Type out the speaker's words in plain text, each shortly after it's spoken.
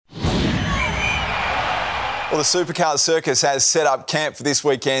Well, the Supercars Circus has set up camp for this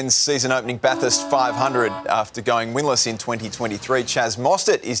weekend's season-opening Bathurst 500 after going winless in 2023. Chaz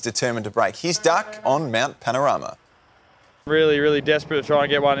Mostert is determined to break his duck on Mount Panorama. Really desperate to try and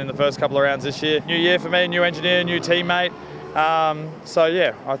get one in the first couple of rounds this year. New year for me, new engineer, new teammate. So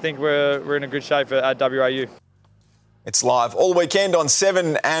yeah, I think we're in a good shape at WAU. It's live all weekend on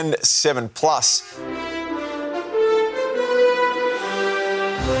 7 and 7 Plus.